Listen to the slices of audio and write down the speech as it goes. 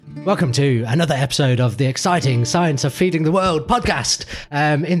Welcome to another episode of the exciting Science of Feeding the World podcast.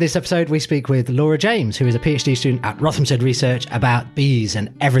 In this episode, we speak with Laura James, who is a PhD student at Rothamsted Research about bees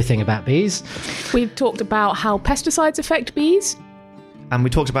and everything about bees. We've talked about how pesticides affect bees. And we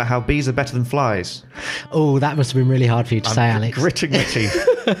talked about how bees are better than flies. Oh, that must have been really hard for you to say, Alex. Gritting my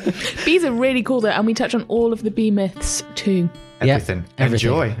teeth. Bees are really cool though, and we touch on all of the bee myths too. Everything. Yeah,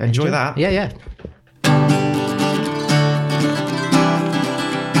 everything. Enjoy that. Yeah.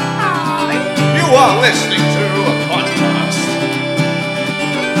 You are listening to a podcast.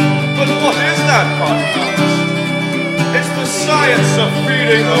 But what is that podcast? It's the science of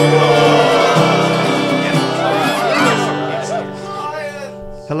feeding the world.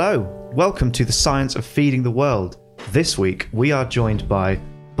 Hello. Welcome to the Science of Feeding the World. This week, we are joined by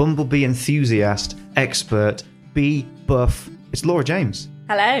bumblebee enthusiast, expert, bee buff. It's Laura James.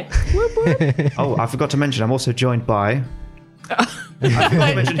 Hello. Oh, I forgot to mention, I'm also joined by... I forgot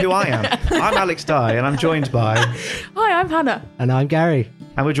to mention who I am. I'm Alex Dye, and I'm joined by... Hi, I'm Hannah. And I'm Gary.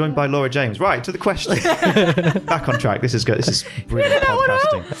 And we're joined by Laura James. Right, to the question. Back on track. This is good. This is brilliant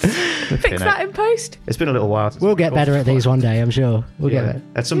podcasting. Fix that in post. It's been a little while. We'll get better at these one day, I'm sure. We'll get better.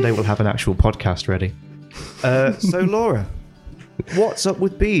 And someday we'll have an actual podcast ready. So, Laura, what's up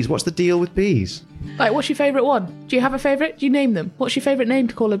with bees? What's the deal with bees? Like, what's your favourite one? Do you have a favourite? Do you name them? What's your favourite name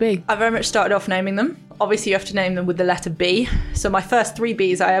to call a bee? I very much started off naming them. Obviously, you have to name them with the letter B. So my first 3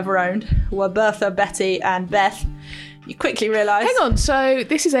 bees I ever owned were Bertha, Betty, and Beth. You quickly realise... Hang on, so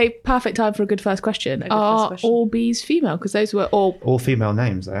this is a perfect time for a good first question. Are all bees female? Because those were all female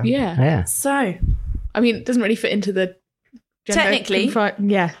names there. Yeah. So, I mean, it doesn't really fit into the gender technically,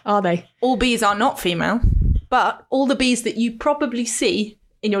 yeah, are they? all bees are not female, but all the bees that you probably see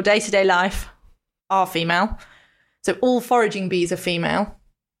in your day-to-day life are female. So all foraging bees are female.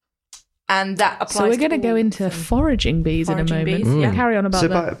 And that applies So we're going to all go into things. foraging bees in a Foraging moment. bees, yeah. Carry on about So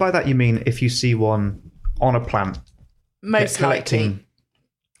that. by that you mean if you see one on a plant Most collecting... likely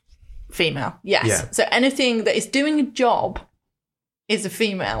female, yes. Yeah. So anything that is doing a job is a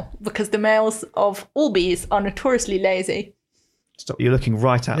female, because the males of all bees are notoriously lazy. Stop, you're looking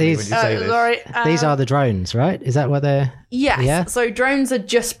right at me when you say this. Sorry. These are the drones, right? Is that what they're... Yes. Yeah? So drones are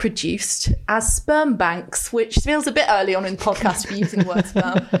just produced as sperm banks, which feels a bit early on in the podcast to be using the word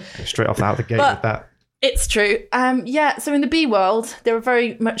sperm. Straight off out the gate But- with that. It's true. So in the bee world, they're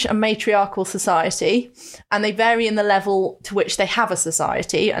very much a matriarchal society, and they vary in the level to which they have a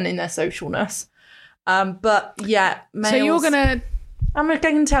society and in their socialness. But yeah, males... So you're going to I'm going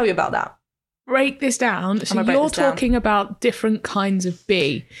to tell you about that. break this down. So gonna break you're this down. talking about different kinds of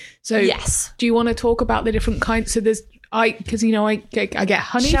bee. So Yes. do you want to talk about the different kinds? So there's because I get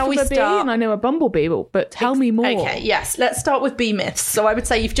honey Shall from we a bee, start- and I know a bumblebee, but tell me more. Okay, yes. Let's start with bee myths. So I would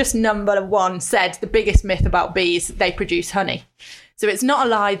say you've just number 1 said the biggest myth about bees, they produce honey. So it's not a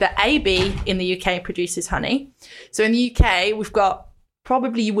lie that a bee in the UK produces honey. So in the UK, we've got,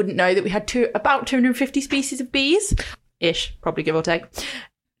 probably you wouldn't know that we had about 250 species of bees. Ish, probably give or take.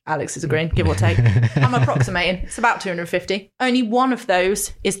 Alex is agreeing, give or take. I'm approximating. It's about 250. Only one of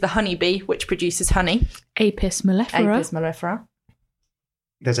those is the honeybee, which produces honey. Apis mellifera. Apis mellifera.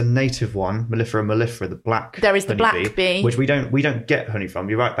 There's a native one, Mellifera mellifera, the black There is the honeybee, black bee. which we don't get honey from.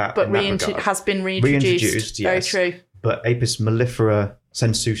 You're right that, But in that regard. has been reintroduced. Reintroduced, Very yes. true. But Apis mellifera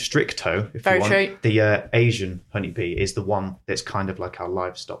sensu stricto, if Very you want, true. the Asian honeybee is the one that's kind of like our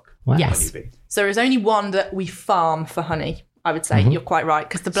livestock Wow. Yes. honeybee. So there's only one that we farm for honey, I would say. You're quite right,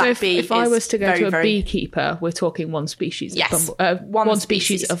 because the black So bee if I is was to go very, to a very- beekeeper, we're talking one species. Yes. Of one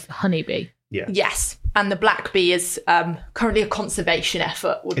species species. of honeybee. Yeah. Yes, and the black bee is currently a conservation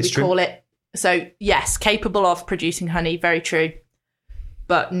effort, would It's we true. call it. So yes, capable of producing honey, very true,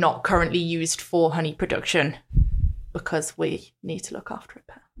 but not currently used for honey production because we need to look after it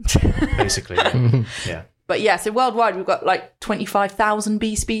better. Basically. Yeah. But yeah, so worldwide we've got like 25,000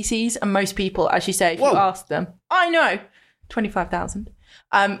 bee species, and most people, as you say, if Whoa. you ask them, I know, 25,000.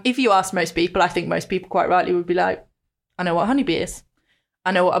 If you ask most people, I think most people quite rightly would be like, I know what a honeybee is.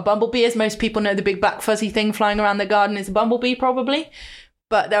 I know what a bumblebee is. Most people know the big black fuzzy thing flying around their garden is a bumblebee, probably.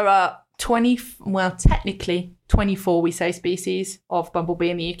 But there are technically 24, we say, species of bumblebee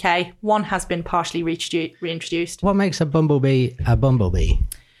in the UK. One has been partially reintroduced. What makes a bumblebee a bumblebee?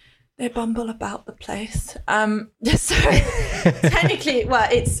 They bumble about the place. So technically, well,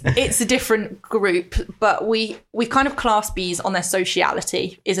 it's a different group, but we kind of class bees on their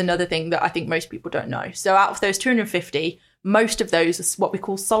sociality is another thing that I think most people don't know. So out of those 250, most of those are what we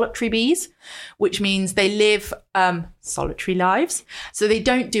call solitary bees, which means they live solitary lives. So they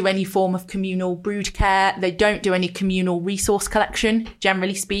don't do any form of communal brood care. They don't do any communal resource collection,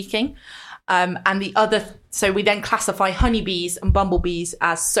 generally speaking. And the other So we then classify honeybees and bumblebees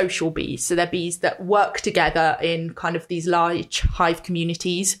as social bees. So they're bees that work together in kind of these large hive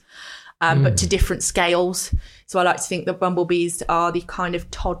communities, but to different scales. So I like to think that bumblebees are the kind of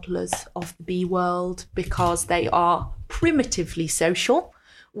toddlers of the bee world because they are primitively social,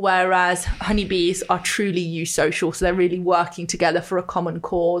 whereas honeybees are truly eusocial. So they're really working together for a common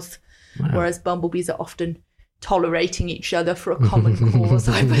cause, whereas bumblebees are often tolerating each other for a common cause,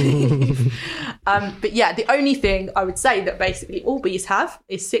 I believe. But yeah, the only thing I would say that basically all bees have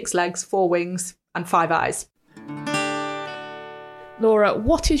is 6 legs, 4 wings, and 5 eyes. Laura,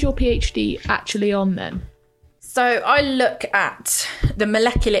 what is your PhD actually on then? So I look at the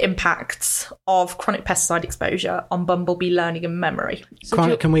molecular impacts of chronic pesticide exposure on bumblebee learning and memory.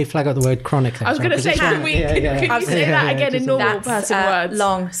 So can we flag out the word chronic then? I was going to say, can you say that again in normal person words?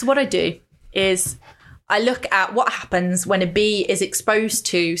 Long. So what I do is I look at what happens when a bee is exposed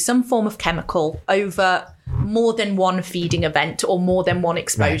to some form of chemical over more than one feeding event or more than one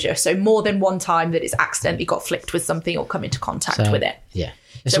exposure. Right. So more than one time that it's accidentally got flicked with something or come into contact with it. Yeah.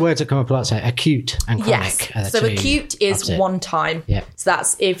 It's the words that come up a lot, so acute and chronic. Yes. So acute is one time. Yeah. So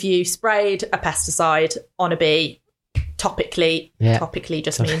that's if you sprayed a pesticide on a bee topically. Topically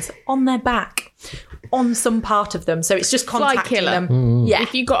just means on their back, on some part of them. So it's just contacting them. Yeah.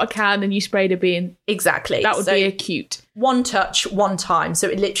 If you got a can and you sprayed a bee in, exactly. That would be acute. One touch, one time. So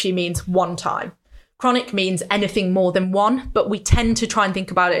it literally means one time. Chronic means anything more than one, but we tend to try and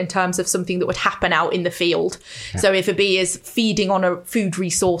think about it in terms of something that would happen out in the field. Yeah. So if a bee is feeding on a food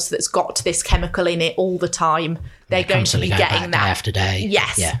resource that's got this chemical in it all the time, they're going to be getting that day after day.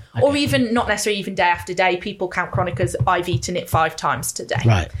 Yes. Yeah. Okay. Or even not necessarily even day after day. People count chronic as I've eaten it 5 times today.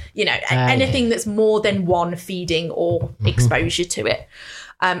 Right. You know, anything that's more than one feeding or exposure to it.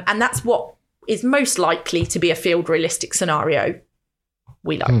 And that's what is most likely to be a field realistic scenario,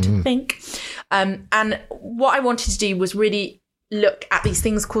 we like to think. And what I wanted to do was really look at these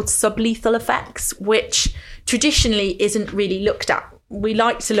things called sublethal effects, which traditionally isn't really looked at. We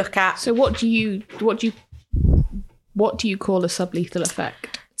like to look at. So what do you call a sublethal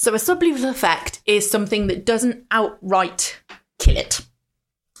effect? So a sublethal effect is something that doesn't outright kill it.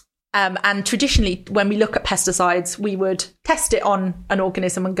 And traditionally, when we look at pesticides, we would test it on an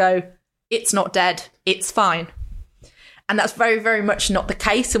organism and go, it's not dead, it's fine. And that's very, very much not the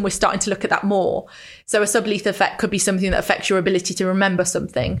case. And we're starting to look at that more. So a sublethal effect could be something that affects your ability to remember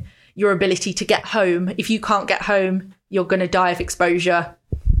something, your ability to get home. If you can't get home, you're going to die of exposure.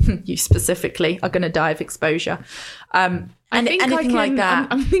 You specifically are going to die of exposure. And anything like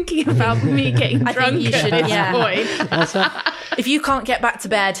that. I'm thinking about me getting drunk. I think you should, If you can't get back to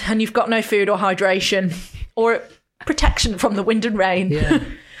bed and you've got no food or hydration or protection from the wind and rain, so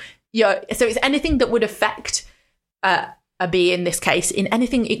it's anything that would affect a bee in this case. In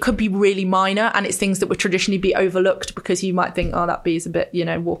anything, it could be really minor, and it's things that would traditionally be overlooked because you might think, oh, that bee is a bit,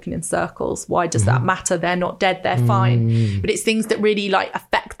 walking in circles. Why does that matter? They're not dead, they're fine. But it's things that really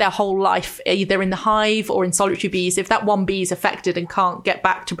affect their whole life, either in the hive or in solitary bees. If that one bee is affected and can't get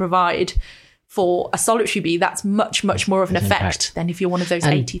back to provide for a solitary bee, that's much, much more of an effect than if you're one of those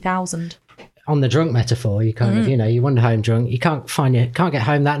 80,000. On the drunk metaphor, you kind of, you wander home drunk, you can't get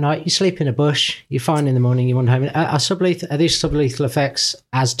home that night, you sleep in a bush, you're fine in the morning, you wander home. Are these sublethal effects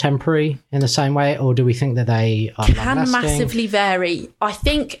as temporary in the same way, or do we think that they are can massively vary? I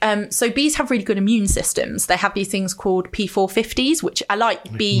think, so bees have really good immune systems. They have these things called P450s, which are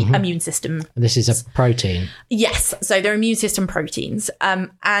like bee immune system. This is a protein. Yes, so they're immune system proteins.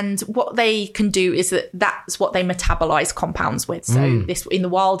 And what they can do is that's what they metabolize compounds with. So this in the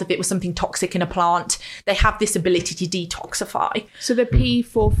wild, if it was something toxic in a plant, they have this ability to detoxify. So the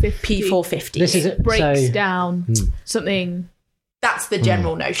P450 this is breaks down something. That's the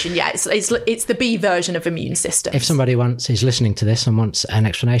general notion. Yeah, it's the bee version of immune system. If somebody is listening to this and wants an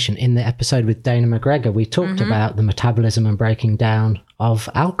explanation, in the episode with Dana McGregor, we talked about the metabolism and breaking down of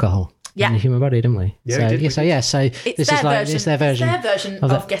alcohol in the human body, didn't we? Yeah, So it's their version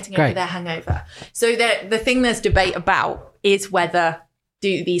of getting over their hangover. So the thing there's debate about is whether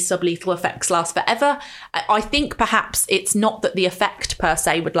do these sublethal effects last forever? I think perhaps it's not that the effect per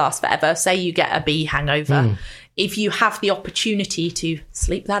se would last forever. Say you get a bee hangover. If you have the opportunity to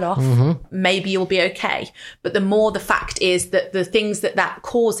sleep that off, maybe you'll be okay. But the more the fact is that the things that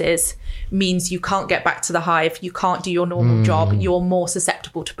causes means you can't get back to the hive, you can't do your normal job, you're more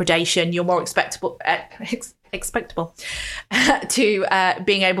susceptible to predation, you're more expectable to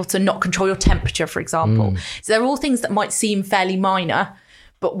being able to not control your temperature, for example. So they're all things that might seem fairly minor,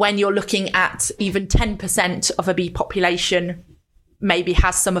 but when you're looking at even 10% of a bee population maybe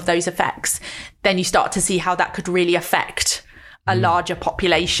has some of those effects, then you start to see how that could really affect a larger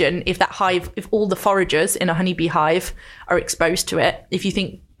population, if all the foragers in a honeybee hive are exposed to it, if you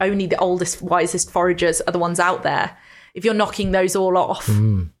think only the oldest, wisest foragers are the ones out there, if you're knocking those all off,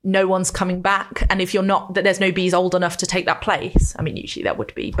 no one's coming back. And if there's no bees old enough to take that place. I mean, usually there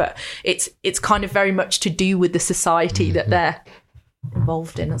would be, but it's kind of very much to do with the society that they're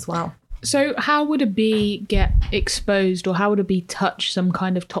involved in as well. So how would a bee get exposed, or how would a bee touch some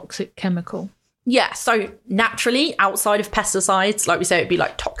kind of toxic chemical? Yeah, so naturally, outside of pesticides, like we say, it'd be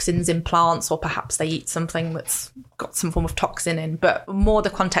like toxins in plants, or perhaps they eat something that's got some form of toxin in. But more the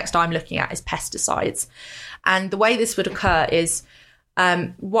context I'm looking at is pesticides. And the way this would occur is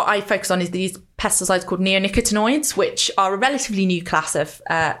what I focus on is these pesticides called neonicotinoids, which are a relatively new class of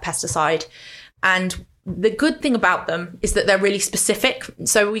pesticide. And the good thing about them is that they're really specific.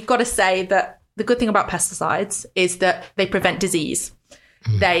 So we've got to say that the good thing about pesticides is that they prevent disease.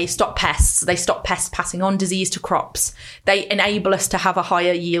 They stop pests. They stop pests passing on disease to crops. They enable us to have a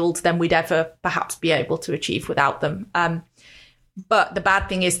higher yield than we'd ever perhaps be able to achieve without them. But the bad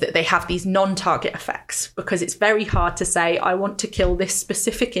thing is that they have these non-target effects, because it's very hard to say, I want to kill this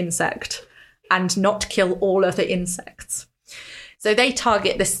specific insect and not kill all other insects. So they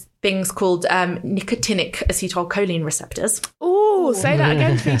target this things called nicotinic acetylcholine receptors. Oh, say that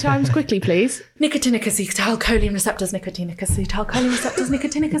again 3 times quickly, please. Nicotinic acetylcholine receptors, nicotinic acetylcholine receptors,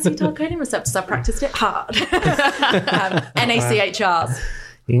 nicotinic acetylcholine receptors. I practiced it hard. NACHRs.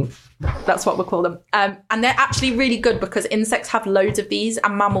 That's what we'll call them. And they're actually really good because insects have loads of these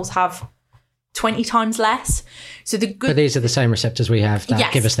and mammals have 20 times less. So But these are the same receptors we have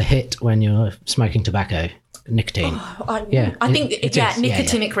that give us the hit when you're smoking tobacco. Nicotine. I think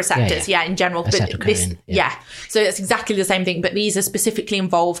nicotinic receptors, in general. But so it's exactly the same thing, but these are specifically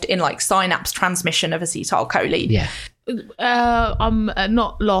involved in like synapse transmission of acetylcholine. I'm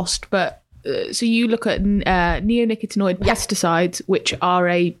not lost, but so you look at neonicotinoid pesticides, which are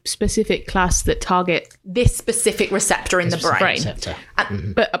a specific class that target this specific receptor in the brain.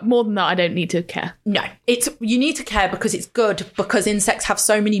 But more than that, I don't need to care. No, you need to care because it's good, because insects have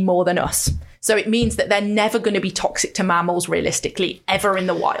so many more than us. So it means that they're never going to be toxic to mammals realistically ever in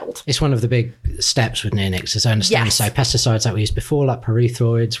the wild. It's one of the big steps with neonics, as I understand. Yes. So pesticides that we used before, like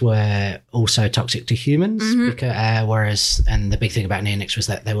pyrethroids, were also toxic to humans. Whereas the big thing about neonics was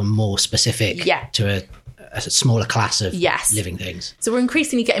that they were more specific to a smaller class of living things. So we're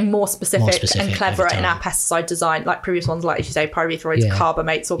increasingly getting more specific and cleverer in our pesticide design, like previous ones, like as you say, pyrethroids,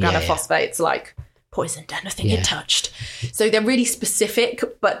 carbamates, organophosphates, like poisoned anything you touched. So they're really specific,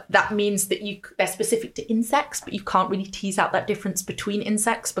 but that means that they're specific to insects, but you can't really tease out that difference between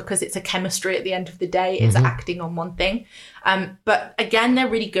insects because it's a chemistry at the end of the day. It's acting on one thing. But again, they're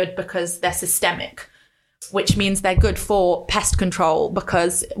really good because they're systemic, which means they're good for pest control,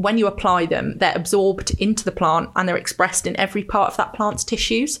 because when you apply them, they're absorbed into the plant and they're expressed in every part of that plant's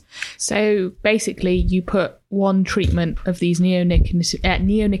tissues. So basically you put one treatment of these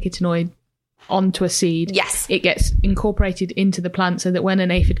neonicotinoid onto a seed. Yes. It gets incorporated into the plant so that when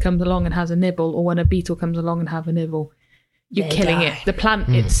an aphid comes along and has a nibble, or when a beetle comes along and have a nibble, you're killing it. The plant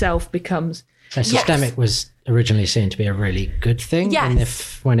itself becomes... So systemic was originally seen to be a really good thing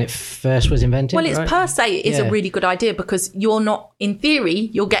when it first was invented. Well, it's per se is a really good idea, because you're not, in theory,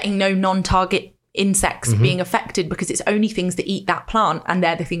 you're getting no non-target insects being affected, because it's only things that eat that plant and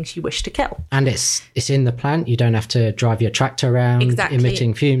they're the things you wish to kill. And it's in the plant. You don't have to drive your tractor around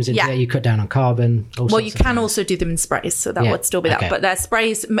emitting fumes into it. You cut down on carbon. Well, you can also do it in sprays, so that would still be that. But their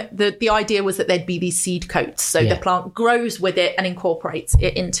sprays, the idea was that there'd be these seed coats, so the plant grows with it and incorporates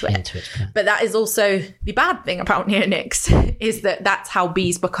it into it. But that is also the bad thing about neonics, is that that's how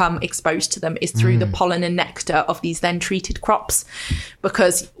bees become exposed to them, is through the pollen and nectar of these then treated crops,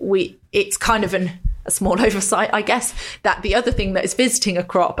 because it's kind of a small oversight, I guess, that the other thing that is visiting a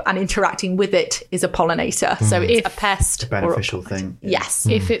crop and interacting with it is a pollinator. So it's a pest. A beneficial thing. Yes.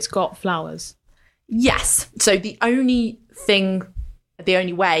 If it's got flowers. Yes. So the only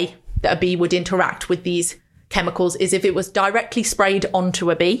way that a bee would interact with these chemicals is if it was directly sprayed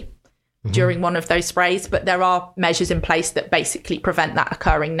onto a bee during one of those sprays. But there are measures in place that basically prevent that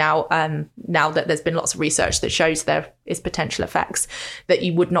occurring now. Now that there's been lots of research that shows there is potential effects, that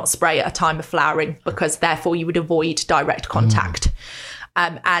you would not spray at a time of flowering, because therefore you would avoid direct contact.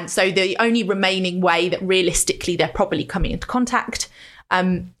 And so the only remaining way that realistically they're probably coming into contact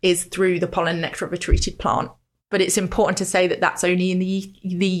is through the pollen and nectar of a treated plant. But it's important to say that that's only in the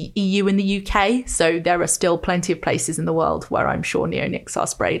EU and the UK. So there are still plenty of places in the world where I'm sure neonics are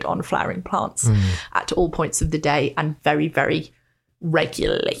sprayed on flowering plants at all points of the day and very, very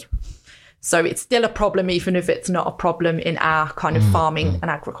regularly. So it's still a problem, even if it's not a problem in our kind of farming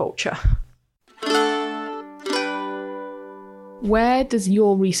and agriculture. Where does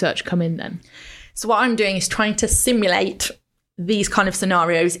your research come in then? So what I'm doing is trying to simulate these kind of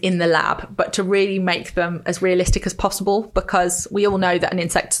scenarios in the lab, but to really make them as realistic as possible, because we all know that an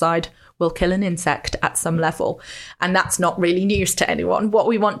insecticide will kill an insect at some level. And that's not really news to anyone. What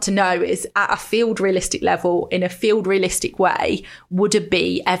we want to know is, at a field realistic level, in a field realistic way, would a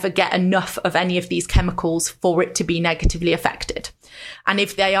bee ever get enough of any of these chemicals for it to be negatively affected? And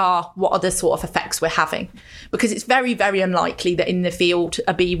if they are, what are the sort of effects we're having? Because it's very, very unlikely that in the field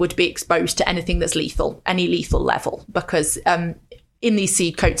a bee would be exposed to anything that's lethal, any lethal level, because in these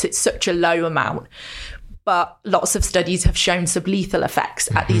seed coats it's such a low amount. But lots of studies have shown sublethal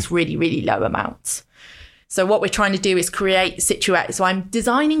effects at these really, really low amounts. So what we're trying to do is create situations. So I'm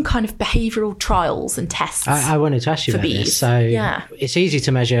designing kind of behavioural trials and tests. I wanted to ask you for about this. bees. So Yeah. it's easy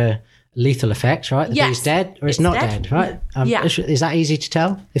to measure lethal effects, right? The Yes. bee's dead or it's It's not dead. dead, right? Yeah. Is that easy to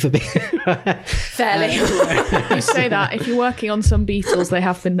tell? If a bee... Fairly. You say that if you're working on some beetles, they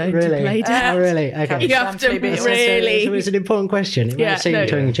have been known to Really? play dead. Oh, really? Okay. You have to Bees. really. It was an important question. It Yeah, might seem no.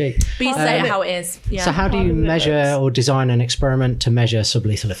 tongue in cheek. Bees say it how it is. Yeah. So how do you measure or design an experiment to measure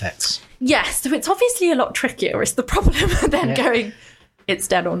sublethal effects? Yes, so it's obviously a lot trickier. It's the problem than going, it's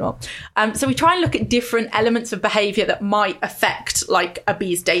dead or not. So we try and look at different elements of behaviour that might affect like a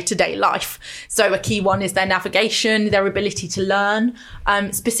bee's day-to-day life. So a key one is their navigation, their ability to learn,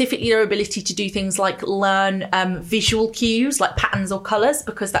 specifically their ability to do things like learn visual cues like patterns or colours,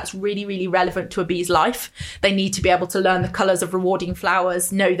 because that's really, really relevant to a bee's life. They need to be able to learn the colours of rewarding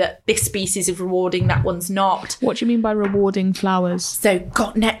flowers, know that this species is rewarding, that one's not. What do you mean by rewarding flowers? So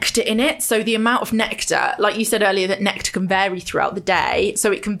got nectar in it. So the amount of nectar, like you said earlier, that nectar can vary throughout the day.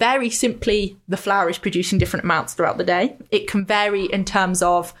 So it can vary simply, the flower is producing different amounts throughout the day. It can vary in terms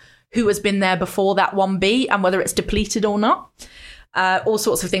of who has been there before that one bee and whether it's depleted or not. All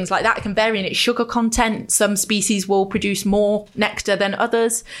sorts of things like that. It can vary in its sugar content. Some species will produce more nectar than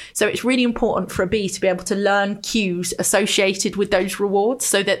others. So it's really important for a bee to be able to learn cues associated with those rewards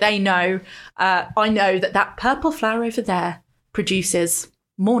so that they know, I know that purple flower over there produces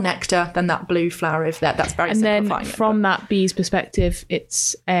more nectar than that blue flower over there. That's very And then simplifying it, from that bee's perspective,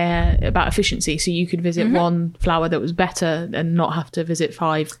 it's about efficiency. So you could visit one flower that was better and not have to visit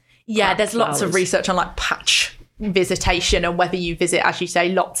 5. Yeah, crap there's lots of flowers. research on like patch visitation and whether you visit, as you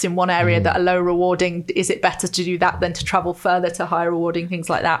say, lots in one area that are low rewarding. Is it better to do that than to travel further to higher rewarding, things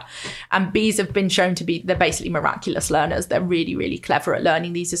like that? And bees have been shown to be, they're basically miraculous learners. They're really, really clever at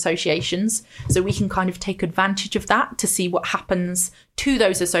learning these associations. So we can kind of take advantage of that to see what happens to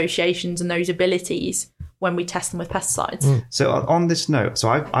those associations and those abilities when we test them with pesticides. So on this note, so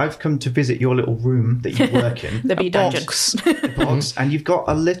I've come to visit your little room that you work in, The bee dungeon. the box, and you've got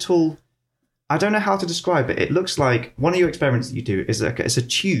a little. I don't know how to describe it. It looks like one of your experiments that you do is it's a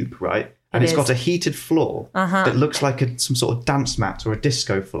tube, right? And it's is. got a heated floor that looks like some sort of dance mat or a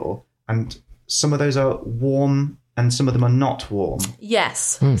disco floor. And some of those are warm and some of them are not warm.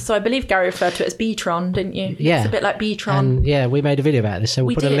 Yes. So I believe Gary referred to it as Beetron, didn't you? Yeah. It's a bit like Beetron. And yeah, we made a video about this, so we'll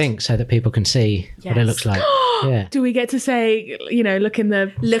We put a did. link so that people can see what it Yes. looks like. Yeah. Do we get to say, look in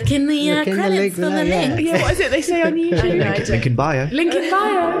the... Look in the Look in the credits link for the below, yeah. link. Yeah, what is it they say on YouTube? No, I don't. Link in bio. Link in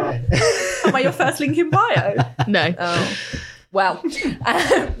bio. Am I your first link in bio? No. Oh. Well,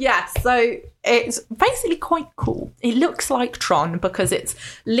 yeah, so it's basically quite cool. It looks like Tron because it's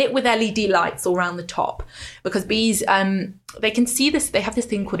lit with LED lights all around the top. Because bees, they can see this. They have this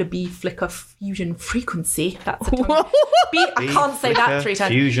thing called a bee flicker fusion frequency. That's a tongue. I can't say that 3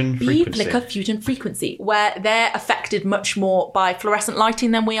 times. Fusion Bee frequency. flicker fusion frequency, where they're affected much more by fluorescent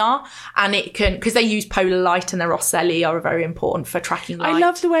lighting than we are, and it can, because they use polar light and their ocelli are very important for tracking light. I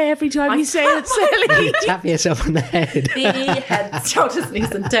love the way every time you say it, Sally. Tap yourself on the head. The head, shoulders,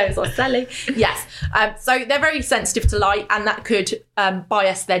 knees and toes or selling. Yes. So they're very sensitive to light, and that could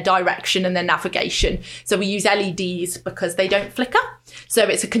bias their direction and their navigation. So we use LEDs because they don't flicker. So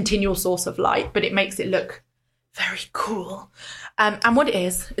it's a continual source of light, but it makes it look very cool. And what it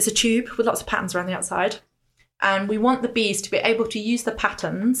is, it's a tube with lots of patterns around the outside. And we want the bees to be able to use the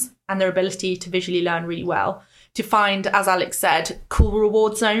patterns and their ability to visually learn really well to find, as Alex said, cool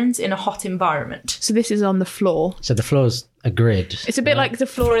reward zones in a hot environment. So this is on the floor. So the floor's a grid. It's a bit like the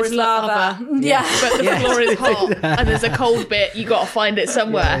floor is lava. Yeah. But the floor is hot and there's a cold bit. You got to find it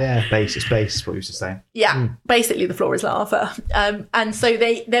somewhere. Yeah. Base, it's base, what you used to say. Yeah, basically the floor is lava. And so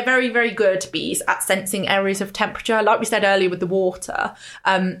they're very, very good, bees, at sensing areas of temperature. Like we said earlier with the water,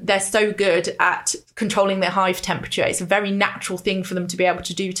 they're so good at controlling their hive temperature. It's a very natural thing for them to be able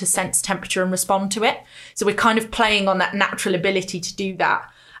to do, to sense temperature and respond to it. So we're kind of playing on that natural ability to do that.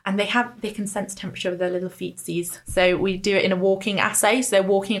 And they can sense temperature with their little feetsies. So we do it in a walking assay. So they're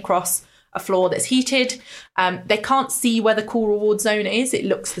walking across a floor that's heated. They can't see where the cool reward zone is. It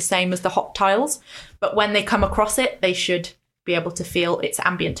looks the same as the hot tiles. But when they come across it, they should be able to feel its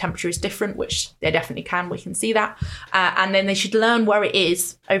ambient temperature is different, which they definitely can. We can see that. And then they should learn where it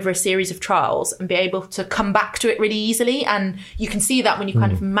is over a series of trials and be able to come back to it really easily. And you can see that when you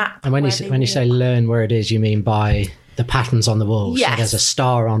kind of map. And when you say learn where it is, you mean by the patterns on the walls. Yes. So there's a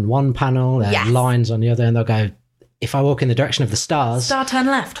star on one panel, there are lines on the other, and they'll go, if I walk in the direction of the stars, Star turn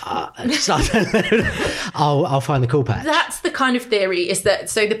left. I'll find the cool patch. That's the kind of theory, is that,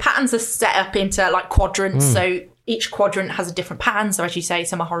 so the patterns are set up into like quadrants. So each quadrant has a different pattern. So as you say,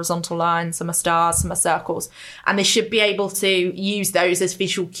 some are horizontal lines, some are stars, some are circles. And they should be able to use those as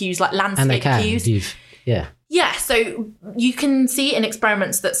visual cues, like landscape And they can. cues. Yeah, so you can see in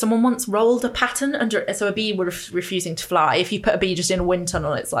experiments that someone once rolled a pattern under, so a bee was refusing to fly. If you put a bee just in a wind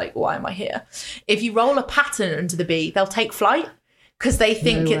tunnel, it's like, why am I here? If you roll a pattern under the bee, they'll take flight because they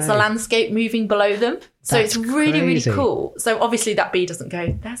think it's a landscape moving below them. So That's it's really, crazy. really cool. So obviously that bee doesn't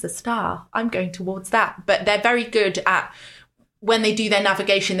go, there's a star, I'm going towards that. But they're very good at, when they do their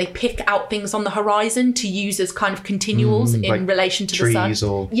navigation, they pick out things on the horizon to use as kind of continuals in like relation to trees the sun.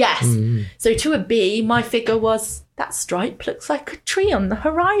 or- Yes. So to a bee, my figure was, that stripe looks like a tree on the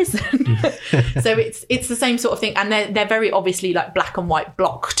horizon. So it's the same sort of thing. And they're very obviously like black and white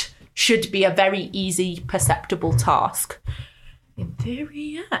blocked. Should be a very easy, perceptible task. In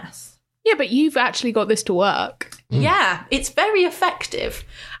theory, yes. Yeah, but you've actually got this to work. Yeah, it's very effective.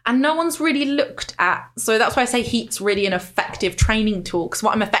 And no one's really looked at. So that's why I say heat's really an effective training tool. Because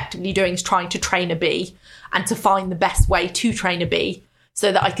what I'm effectively doing is trying to train a bee and to find the best way to train a bee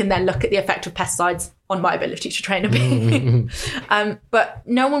so that I can then look at the effect of pesticides on my ability to train a bee. But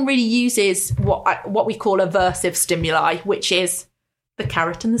no one really uses what we call aversive stimuli, which is the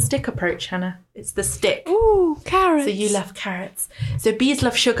carrot and the stick approach, Hannah. It's the stick. Ooh, carrots. So you love carrots. So bees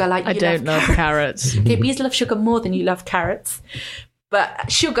love sugar like I you don't love carrots. Okay, bees love sugar more than you love carrots.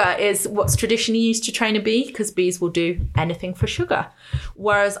 But sugar is what's traditionally used to train a bee because bees will do anything for sugar.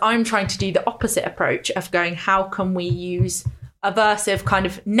 Whereas I'm trying to do the opposite approach of going, how can we use aversive kind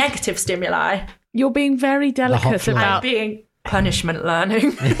of negative stimuli You're being very delicate floor. about... being punishment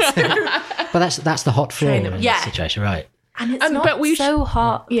learning? But that's the hot floor Train in them. this Yeah. situation, right? And it's not but we so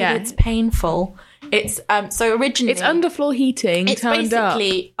hot yeah. that it's painful. It's so originally It's underfloor heating it's turned up.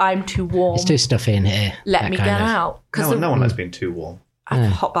 basically I'm too warm. It's too stuffy in here. Let that me kind get of- out. No one likes being too warm.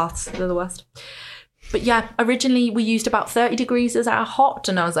 Hot baths, they're the worst. But yeah, originally we used about 30 degrees as our hot,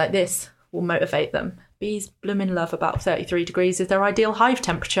 and I was like, this will motivate them. Bees blooming love about 33 degrees is their ideal hive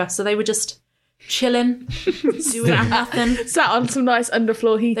temperature, so they were just chilling, doing nothing. Sat on some nice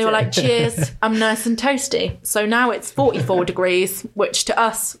underfloor heating. They were like, cheers, I'm nice and toasty. So now it's 44 degrees, which to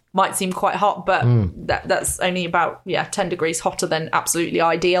us might seem quite hot, but that's only about 10 degrees hotter than absolutely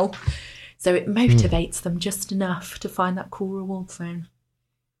ideal. So it motivates them just enough to find that cool reward zone.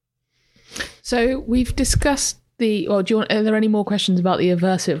 So we've discussed are there any more questions about the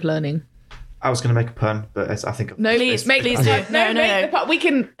aversive learning? I was going to make a pun, but I think No, Please make, do. No, No. make the part. We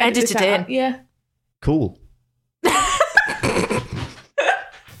can Edit this it out. in. Yeah. cool.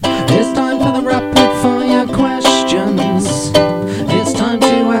 It's time for the rapid fire questions. It's time to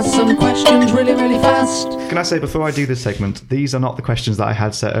ask some questions really, really fast. Can I say, before I do this segment, these are not the questions that I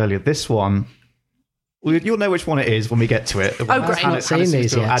had set earlier. This one, you'll know which one it is when we get to it. Oh, great. I've Hannah not seen seems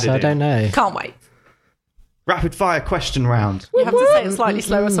these to have yet, added so I in. don't know. Can't wait. Rapid fire question round. You have to say it slightly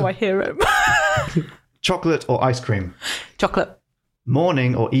slower so I hear it. Chocolate or ice cream? Chocolate.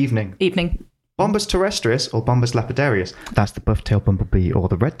 Morning or evening? Evening. Bombus terrestris or Bombus lapidarius? That's the buff-tailed bumblebee or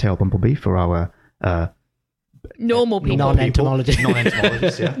the red-tailed bumblebee for our Normal people. Non-entomologist.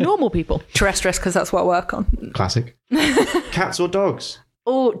 non-entomologists, yeah. Normal people. Terrestrius, because that's what I work on. Classic. Cats or dogs?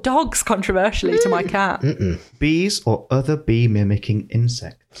 Oh, dogs, controversially, to my cat. Bees or other bee-mimicking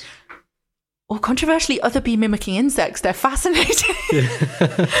insects? Or controversially, other bee mimicking insects. They're fascinating.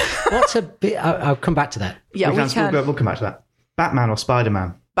 What's a bit? I'll come back to that. Yeah, we can. We'll come back to that. Batman or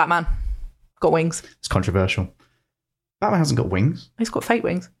Spider-Man? Batman. Got wings. It's controversial. Batman hasn't got wings. He's got fake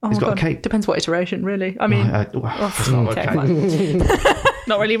wings. Oh, He's my got a God. cape. Depends what iteration, really. I mean, That's not okay, okay. fine.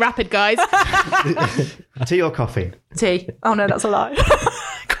 Not really rapid, guys. Tea or coffee? Tea. Oh, no, that's a lie.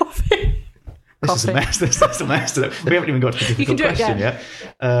 Coffee. This is a mess. This is a mess. We haven't even got to the difficult do it question again.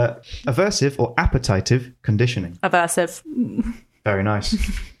 yet. Aversive or appetitive conditioning? Aversive. Very nice.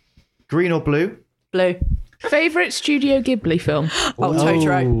 Green or blue? Blue. Favourite Studio Ghibli film? Oh,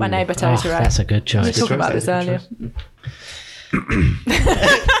 Totoro. My neighbour Totoro. That's a good we were choice. talking about this That's a earlier. good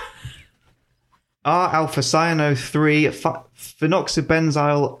R-alpha cyano 3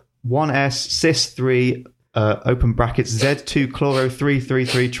 phenoxybenzyl 1s cis 3 open brackets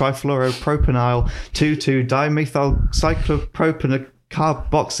Z2-chloro-333 trifluoropropenyl 2,2-dimethyl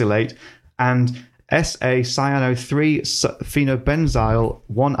cyclopropanocarboxylate and SA-cyano-3 phenobenzyl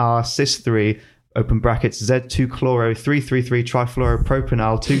 1R cis-3 open brackets Z2-chloro-333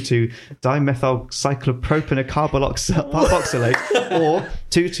 trifluoropropenyl 2,2-dimethyl cyclopropanocarboxylate or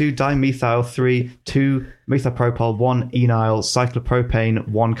 2,2-dimethyl 3,2-methylpropyl 1-enyl cyclopropane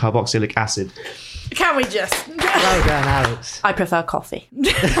 1-carboxylic acid. Can we just... Well done, Alex. I prefer coffee.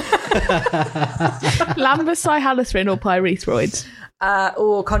 Lambda-cyhalothrin or pyrethroids?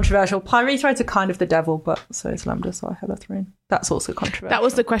 Or controversial. Pyrethroids are kind of the devil, but so is lambda-cyhalothrin. That's also controversial. That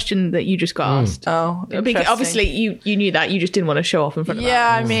was the question that you just got asked. Oh, interesting. Obviously, you knew that. You just didn't want to show off in front of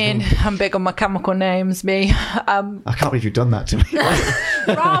Yeah, I mean, I'm big on my chemical names, me. I can't believe you've done that to me.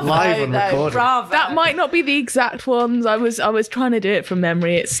 Bravo, Live on recording. Bravo. That might not be the exact ones. I was trying to do it from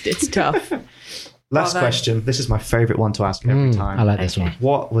memory. It's tough. Last question. This is my favourite one to ask every time. I like this one.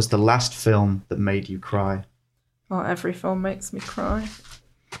 What was the last film that made you cry? Oh, every film makes me cry.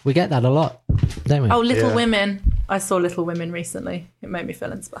 We get that a lot, don't we? Oh, Little Yeah. Women. I saw Little Women recently. It made me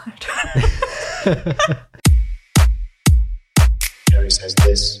feel inspired. Jerry says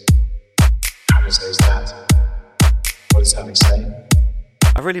this, Hannah says that. What does Hannah say?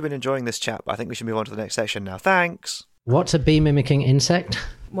 I've really been enjoying this chat, but I think we should move on to the next section now. Thanks. What's a bee mimicking insect?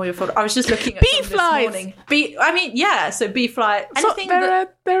 More your fault. I was just looking at Bee some this flies! morning. So bee fly. Anything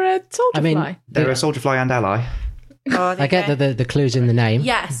They're a soldier I mean, fly. They're a soldier fly and ally. I get the clues in the name.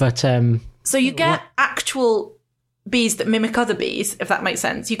 Yes. But So you get actual bees that mimic other bees, if that makes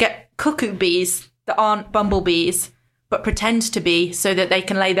sense. You get cuckoo bees that aren't bumblebees, but pretend to be so that they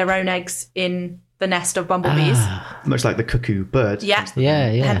can lay their own eggs in the nest of bumblebees. Much like the cuckoo bird. Yeah. yeah.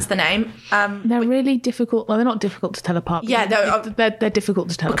 Hence the name. They're really difficult. Well, they're not difficult to tell apart. Yeah, they're difficult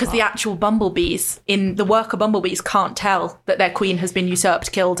to tell Because apart. the actual bumblebees in the worker bumblebees can't tell that their queen has been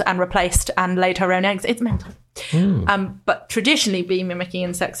usurped, killed, and replaced, and laid her own eggs. It's mental. But traditionally, bee mimicking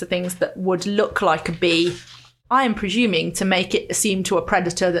insects are things that would look like a bee. I am presuming to make it seem to a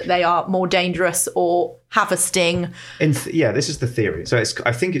predator that they are more dangerous or have a sting. This is the theory. So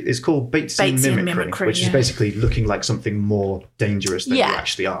I think it's called Batesian Batesian mimicry, which yeah. is basically looking like something more dangerous than you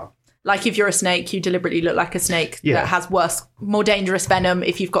actually are. Like if you're a snake, you deliberately look like a snake Yeah. that has worse, more dangerous venom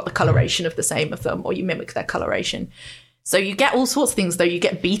if you've got the coloration of the same of them, or you mimic their coloration. So you get all sorts of things, though. You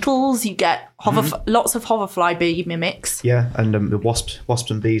get beetles, you get lots of hoverfly bee mimics. Yeah, and the wasps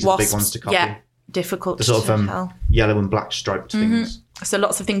and bees are the big ones to copy. Yeah, difficult The sort to of tell. yellow and black striped things. So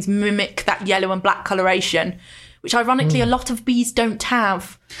lots of things mimic that yellow and black coloration, which ironically a lot of bees don't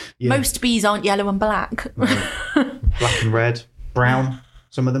have. Yeah. Most bees aren't yellow and black. Black and red, brown,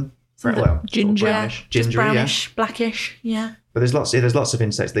 some of them. Ginger. Brownish. Just Gingery, brownish, blackish, yeah. But there's lots of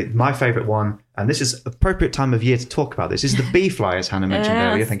insects. My favourite one, and this is appropriate time of year to talk about this, is the bee fly, as Hannah mentioned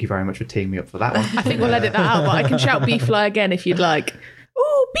Yes. earlier. Thank you very much for teeing me up for that one. I think we'll edit that out, but I can shout bee fly again if you'd like.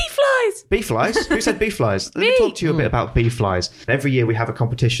 Ooh, bee flies! Bee flies? Who said bee flies? Let me talk to you a bit about bee flies. Every year we have a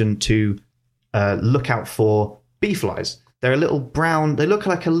competition to look out for bee flies. They're a little brown, they look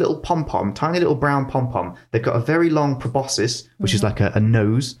like a little pom-pom, tiny little brown pom-pom. They've got a very long proboscis, which is like a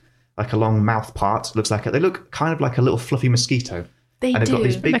nose, like a long mouth part. They look kind of like a little fluffy mosquito. They And they've got do.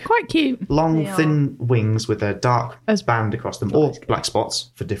 these big, They're quite cute. long, They are. thin wings with a dark band across them, or black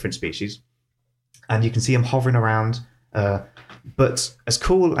spots for different species. And you can see them hovering around. But as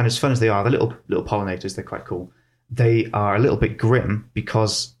cool and as fun as they are, the little pollinators, they're quite cool. They are a little bit grim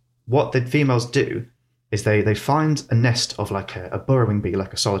because what the females do is they find a nest of like a burrowing bee,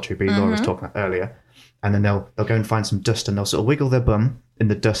 like a solitary bee Laura was talking about earlier, and then they'll go and find some dust and they'll sort of wiggle their bum in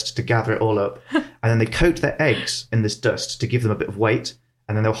the dust to gather it all up, and then they coat their eggs in this dust to give them a bit of weight,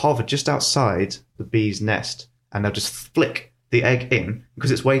 and then they'll hover just outside the bee's nest and they'll just flick the egg in.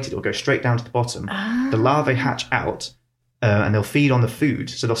 Because it's weighted, it'll go straight down to the bottom. The larvae hatch out and they'll feed on the food,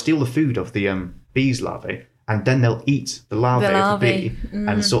 so they'll steal the food of the bee's larvae, and then they'll eat the larvae of the bee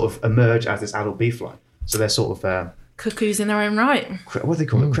and sort of emerge as this adult bee fly. So they're sort of Cuckoos in their own right. what do they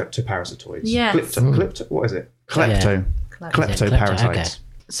call it? Cryptoparasitoids. Yes. Klepto. What is it? Kleptoparasites. Okay.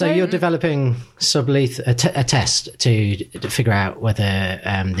 So you're developing a test to figure out whether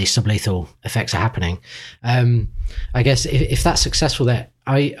these sublethal effects are happening. I guess if that's successful, there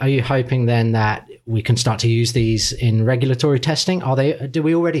are you hoping then that we can start to use these in regulatory testing? Do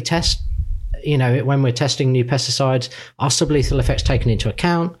we already test? When we're testing new pesticides, are sublethal effects taken into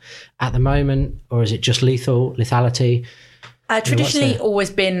account at the moment, or is it just lethality? Traditionally,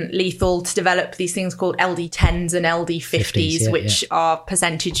 always been lethal to develop these things called LD10s and LD50s, yeah, which are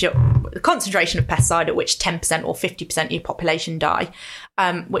percentage the concentration of pesticide at which 10% or 50% of your population die,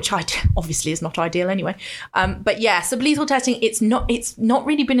 which obviously is not ideal anyway. But yeah, sublethal testing, it's not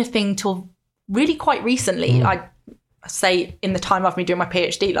really been a thing till really quite recently. I say in the time I've been doing my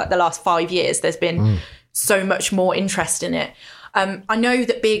PhD, like the last 5 years, there's been so much more interest in it. I know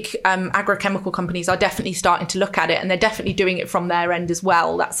that big agrochemical companies are definitely starting to look at it, and they're definitely doing it from their end as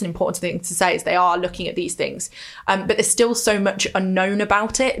well. That's an important thing to say, is they are looking at these things. But there's still so much unknown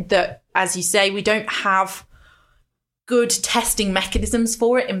about it that, as you say, we don't have good testing mechanisms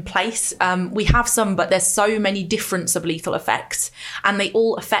for it in place. We have some, but there's so many different sublethal effects, and they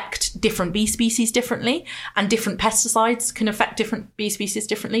all affect different bee species differently, and different pesticides can affect different bee species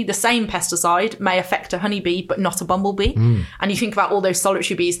differently. The same pesticide may affect a honeybee but not a bumblebee. And you think about all those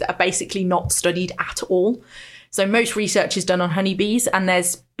solitary bees that are basically not studied at all. So most research is done on honeybees, and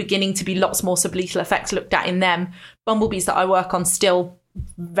there's beginning to be lots more sublethal effects looked at in them. Bumblebees that I work on still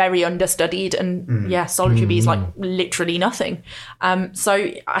very understudied, and solitary bees like literally nothing.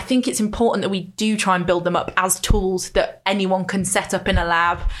 So I think it's important that we do try and build them up as tools that anyone can set up in a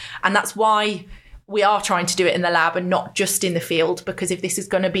lab, and that's why we are trying to do it in the lab and not just in the field, because if this is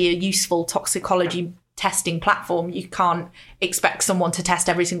going to be a useful toxicology testing platform, you can't expect someone to test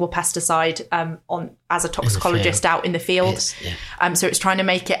every single pesticide on as a toxicologist out in the field. So it's trying to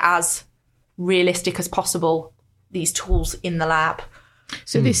make it as realistic as possible, these tools in the lab.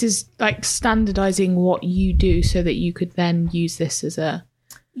 So this is like standardizing what you do so that you could then use this as a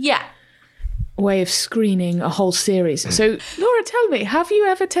way of screening a whole series. So Laura, tell me, have you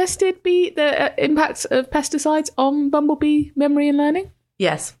ever tested the impacts of pesticides on bumblebee memory and learning?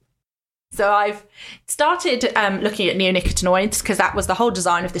 Yes. So I've started looking at neonicotinoids, because that was the whole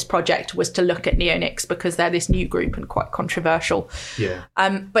design of this project, was to look at neonics because they're this new group and quite controversial. Yeah.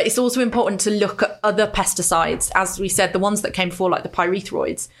 But it's also important to look at other pesticides, as we said, the ones that came before, like the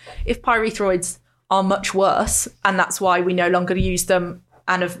pyrethroids. If pyrethroids are much worse, and that's why we no longer use them,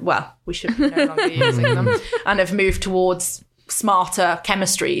 we should be no longer using them, and have moved towards smarter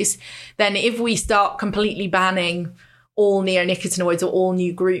chemistries, then if we start completely banning all neonicotinoids or all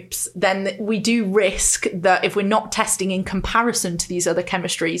new groups, then we do risk that if we're not testing in comparison to these other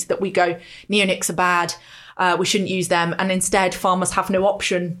chemistries, that we go, neonics are bad, we shouldn't use them, and instead farmers have no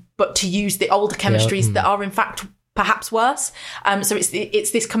option but to use the older chemistries that are in fact perhaps worse. So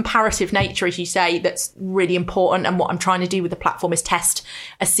it's this comparative nature, as you say, that's really important, and what I'm trying to do with the platform is test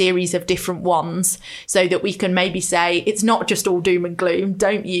a series of different ones so that we can maybe say it's not just all doom and gloom,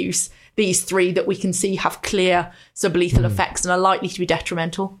 don't use these 3 that we can see have clear sublethal effects and are likely to be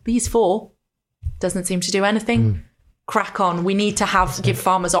detrimental. These 4 doesn't seem to do anything. Crack on. We need to give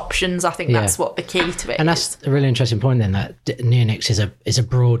farmers options. I think that's what the key to it and is. That's a really interesting point then, that neonics is a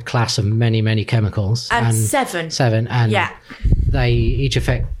broad class of many, many chemicals. And 7. And they each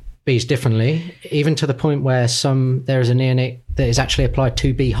affect bees differently, even to the point where there is a neonic that is actually applied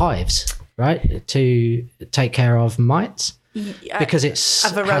to bee hives, right? To take care of mites. Because it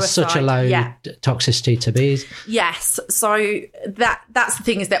has such a low toxicity to bees. Yes. So that's the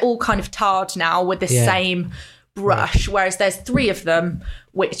thing, is they're all kind of tarred now with the same brush, whereas there's 3 of them,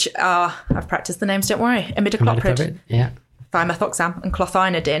 which are, I've practiced the names, don't worry, imidacloprid, thiamethoxam and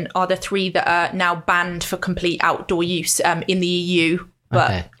clothianidin are the 3 that are now banned for complete outdoor use in the EU.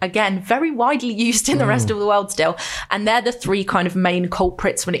 But again, very widely used in the rest of the world still. And they're the 3 kind of main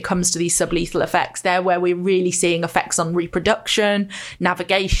culprits when it comes to these sublethal effects. They're where we're really seeing effects on reproduction,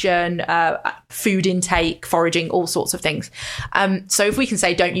 navigation, food intake, foraging, all sorts of things. So if we can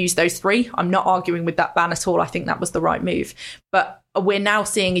say don't use those 3, I'm not arguing with that ban at all. I think that was the right move. But we're now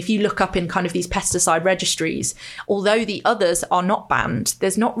seeing, if you look up in kind of these pesticide registries, although the others are not banned,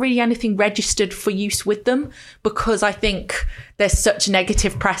 there's not really anything registered for use with them, because I think there's such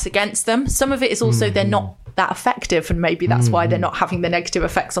negative press against them. Some of it is also they're not that effective, and maybe that's why they're not having the negative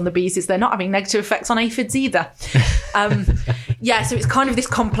effects on the bees, is they're not having negative effects on aphids either. So it's kind of this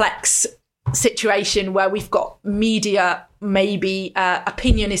complex situation where we've got media, maybe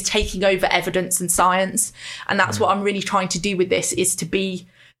opinion is taking over evidence and science, and that's what I'm really trying to do with this, is to be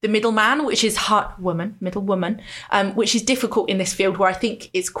the middleman, which is middle woman, which is difficult in this field, where I think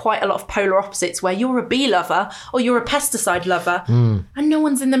it's quite a lot of polar opposites, where you're a bee lover or you're a pesticide lover, and no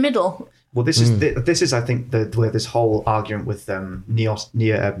one's in the middle. Well, this is I think where this whole argument with I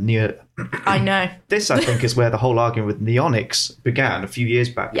know. This, I think, is where the whole argument with neonics began a few years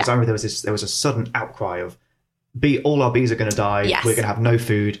back. Because I remember there was a sudden outcry of all our bees are going to die. Yes. We're going to have no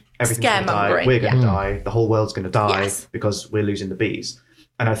food. Everything's going to die. We're going to die. The whole world's going to die because we're losing the bees.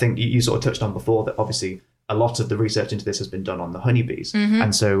 And I think you sort of touched on before that obviously a lot of the research into this has been done on the honeybees.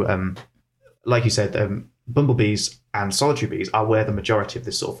 And so, like you said, bumblebees and solitary bees are where the majority of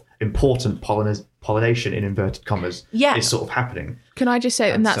this sort of important pollination in inverted commas is sort of happening. Can I just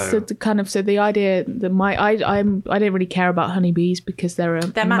say, and that's so, the kind of, so the idea that I don't really care about honeybees because they're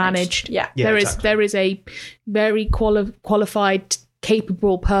managed. Yeah, there is a very qualified,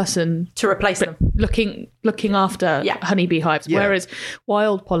 capable person to replace them, looking after honeybee hives. Yeah. Whereas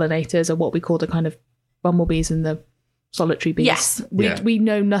wild pollinators are what we call the kind of bumblebees and the solitary bees. Yes. We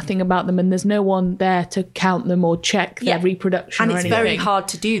know nothing about them, and there's no one there to count them or check their reproduction and or it's anything. very hard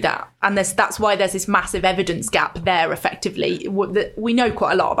to do that, and that's why there's this massive evidence gap there. Effectively, we know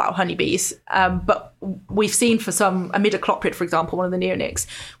quite a lot about honeybees, but we've seen for some imidacloprid, for example, one of the neonics,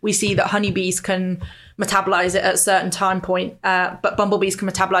 we see that honeybees can metabolize it at a certain time point, but bumblebees can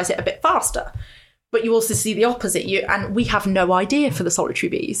metabolize it a bit faster. But you also see the opposite, and we have no idea for the solitary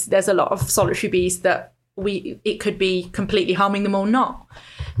bees. There's a lot of solitary bees that it could be completely harming them or not.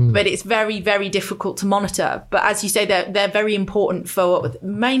 But it's very, very difficult to monitor. But as you say, they're very important for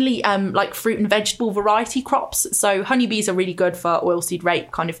mainly like fruit and vegetable variety crops. So honeybees are really good for oilseed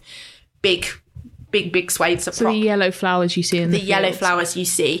rape, kind of big swathes of crop. The yellow flowers you see in the yellow fields. flowers you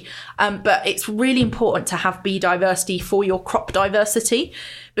see. But it's really important to have bee diversity for your crop diversity,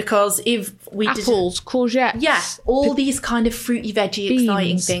 because if we apples, courgettes, all these kind of fruity, veggie,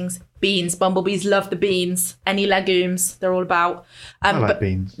 exciting things. Beans, bumblebees love the beans. Any legumes, they're all about. I like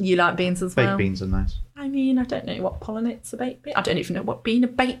beans. You like beans as well? Baked beans are nice. I mean, I don't know what pollinates a baked bean. I don't even know what a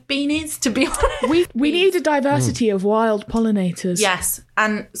baked bean is, to be honest. We need a diversity of wild pollinators. Yes.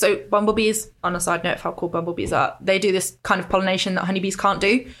 And so bumblebees, on a side note of how cool bumblebees are, they do this kind of pollination that honeybees can't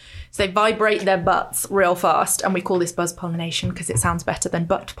do. So they vibrate their butts real fast, and we call this buzz pollination because it sounds better than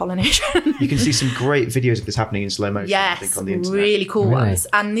butt pollination. You can see some great videos of this happening in slow motion, yes, I think, on the internet. really cool ones.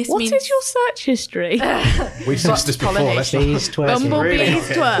 And this What is your search history? We've searched this before. Let's not. Bees twerking. Bumblebees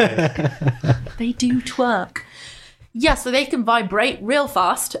twerk. They do twerk. Yeah, so they can vibrate real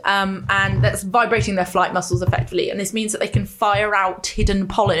fast, and that's vibrating their flight muscles effectively. And this means that they can fire out hidden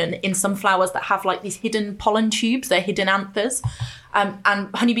pollen in some flowers that have like these hidden pollen tubes, they're hidden anthers.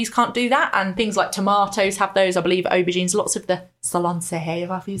 And honeybees can't do that. And things like tomatoes have those, I believe, aubergines, lots of the Solanaceae,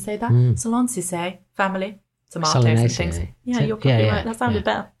 however you say that. Solanaceae family. Tomatoes and things. Yeah, you're probably right. That sounded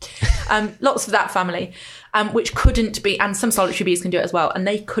better. Lots of that family, which couldn't be, and some solitary bees can do it as well, and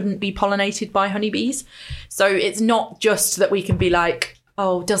they couldn't be pollinated by honeybees. So it's not just that we can be like,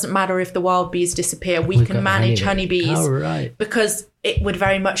 oh, it doesn't matter if the wild bees disappear, we can manage honeybees. Oh, right. Because it would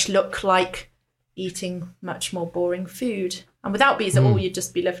very much look like eating much more boring food. And without bees at all, you'd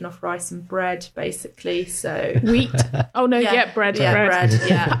just be living off rice and bread, basically. So Wheat. Oh, no, bread.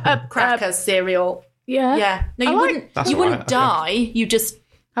 bread. Crackers, cereal. Yeah. No, you wouldn't die. You just,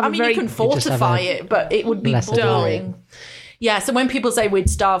 you can fortify it, but it would be boring. Yeah, so when people say we'd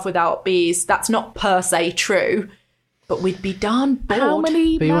starve without bees, that's not per se true, but we'd be darn bored. How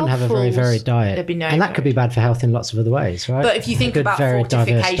many But you wouldn't have a very varied diet. There'd be no and that could be bad for health in lots of other ways, right? But if you think Good, about varied, diverse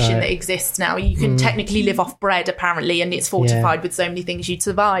fortification diet. that exists now, you can technically live off bread, apparently, and it's fortified with so many things you'd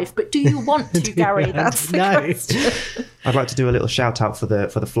survive. But do you want to, Gary? That's the question. I'd like to do a little shout out for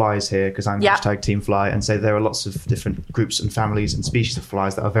the flies here, because I'm hashtag Team Fly, and say there are lots of different groups and families and species of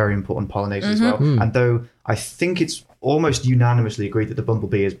flies that are very important pollinators as well. And though I think it's almost unanimously agreed that the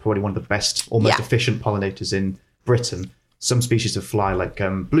bumblebee is probably one of the best, almost efficient pollinators in Britain, some species of fly, like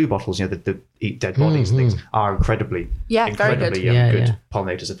blue bottles, that eat dead bodies and things, are incredibly very good. good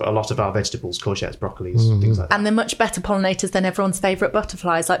pollinators. A lot of our vegetables, courgettes, broccolis, things like that. And they're much better pollinators than everyone's favourite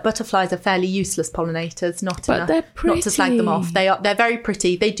butterflies. Like butterflies are fairly useless pollinators, not to slag them off. They're very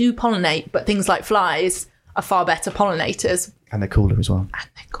pretty. They do pollinate, but things like flies are far better pollinators. And they're cooler as well. And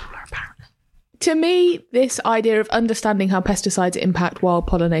they're cooler, apparently. To me, this idea of understanding how pesticides impact wild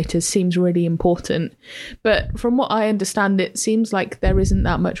pollinators seems really important. But from what I understand, it seems like there isn't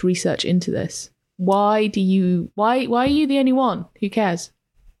that much research into this. Why are you the only one? Who cares?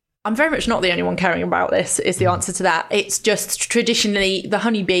 I'm very much not the only one caring about this, is the answer to that. It's just traditionally the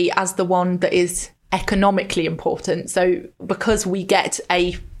honeybee as the one that is economically important. So because we get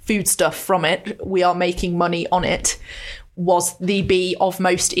a foodstuff from it, we are making money on it, was the bee of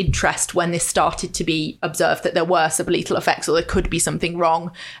most interest when this started to be observed that there were sublethal effects or there could be something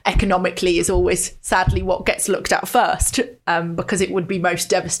wrong. Economically is always, sadly, what gets looked at first, because it would be most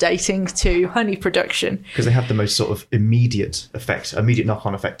devastating to honey production. Because they have the most sort of immediate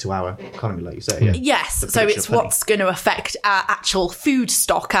knock-on effect to our economy, like you say. Yeah. Yes, so it's what's going to affect our actual food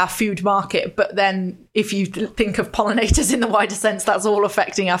stock, our food market, but then if you think of pollinators in the wider sense, that's all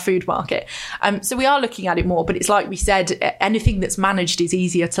affecting our food market. So we are looking at it more, but it's like we said, anything that's managed is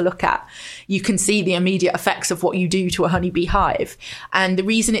easier to look at. You can see the immediate effects of what you do to a honeybee hive. And the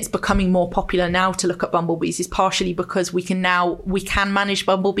reason it's becoming more popular now to look at bumblebees is partially because we can manage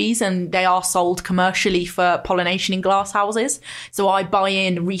bumblebees, and they are sold commercially for pollination in glass houses. So I buy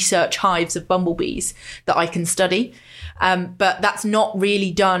in research hives of bumblebees that I can study. But that's not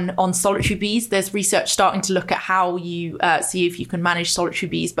really done on solitary bees. There's research starting to look at how you see if you can manage solitary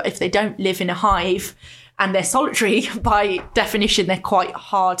bees. But if they don't live in a hive and they're solitary, by definition, they're quite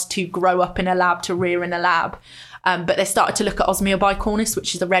hard to grow up in a lab, to rear in a lab. But they started to look at Osmia bicornis,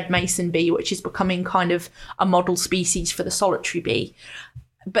 which is a red mason bee, which is becoming kind of a model species for the solitary bee.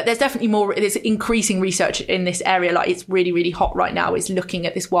 But there's definitely there's increasing research in this area. Like, it's really, really hot right now, is looking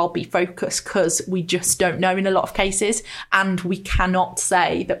at this wild bee focus, because we just don't know in a lot of cases. And we cannot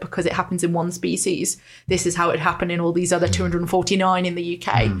say that because it happens in one species, this is how it happened in all these other 249 in the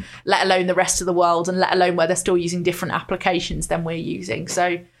UK, let alone the rest of the world, and let alone where they're still using different applications than we're using.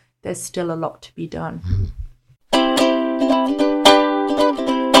 So there's still a lot to be done.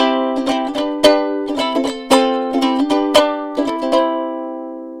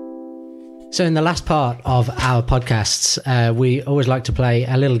 So in the last part of our podcasts, we always like to play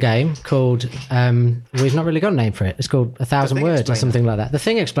a little game called, we've not really got a name for it. It's called 1,000 Words or something like that. The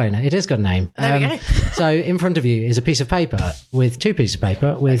Thing Explainer. It has got a name. There we go. So in front of you is a piece of paper with two pieces of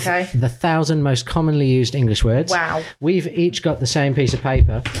paper with the 1,000 most commonly used English words. Wow. We've each got the same piece of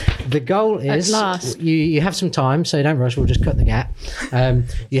paper. The goal is you have some time, so don't rush. We'll just cut the gap.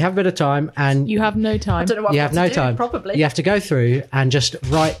 You have a bit of time, and You have no time. I don't know what you have no time. Probably. You have to go through and just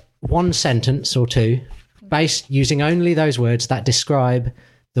write one sentence or two based using only those words that describe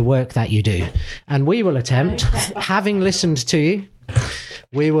the work that you do. And we will attempt, having listened to you,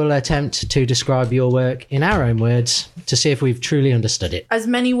 we will attempt to describe your work in our own words to see if we've truly understood it. As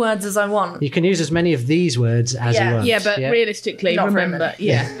many words as I want. You can use as many of these words as you want. Yeah, but realistically, Not remember,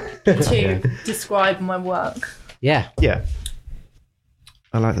 to describe my work. Yeah. Yeah.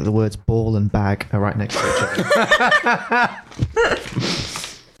 I like that the words ball and bag are right next to each other.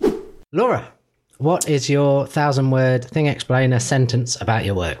 Laura, what is your 1,000-word Thing Explainer sentence about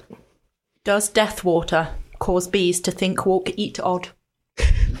your work? Does death water cause bees to think, walk, eat odd?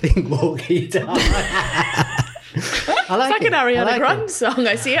 Think, walk, eat odd. I like it's like an Ariana Grande song.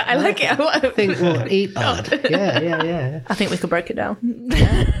 I see it. I like it. Think, walk, eat odd. Yeah. I think we could break it down.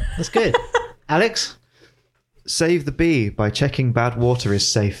 That's good. Alex? Save the bee by checking bad water is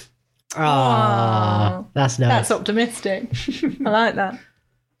safe. Oh, that's nice. That's optimistic. I like that.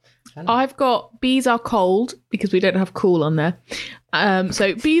 I've got bees are cold, because we don't have cool on there.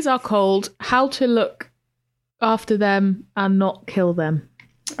 So bees are cold, how to look after them and not kill them.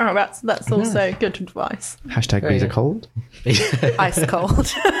 Oh, that's also good advice. Hashtag bees are cold. Ice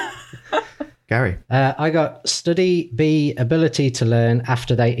cold. Gary? I got study bee ability to learn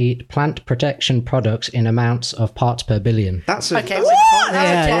after they eat plant protection products in amounts of parts per billion. That's a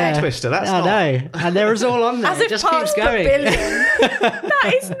Yeah. twister. That's I not. know. And there was all on there. As It if just parts keeps per going. billion.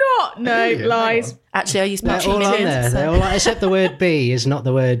 That is not. No, lies. Actually, I use my They're all on there. They're all on, except the word bee is not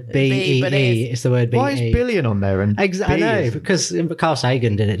the word B-E-E. but it is. It's the word B-E. Why is billion on there? And I know, because Carl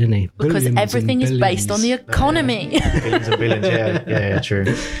Sagan did it, didn't he? Because Billions everything and is based on the billions. economy. billions and billions. Yeah,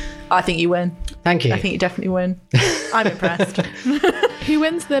 true. I think you win. Thank you. I think you definitely win. I'm impressed. Who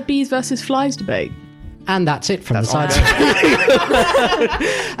wins the bees versus flies debate? And that's it from the That's science.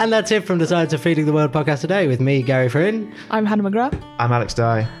 And that's it from the Science of Feeding the World podcast today with me, Gary Fryn. I'm Hannah McGrath. I'm Alex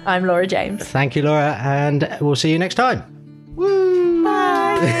Dye. I'm Laura James. Thank you, Laura, and we'll see you next time. Woo!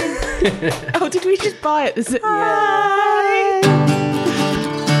 Bye. Oh, did we just buy it?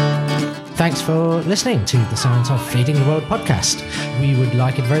 Thanks for listening to the Science of Feeding the World podcast. We would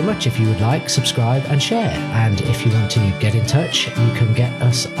like it very much if you would like, subscribe and share. And if you want to get in touch, you can get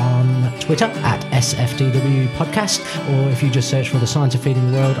us on Twitter at SFDW Podcast, or if you just search for the Science of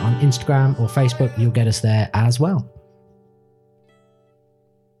Feeding the World on Instagram or Facebook, you'll get us there as well.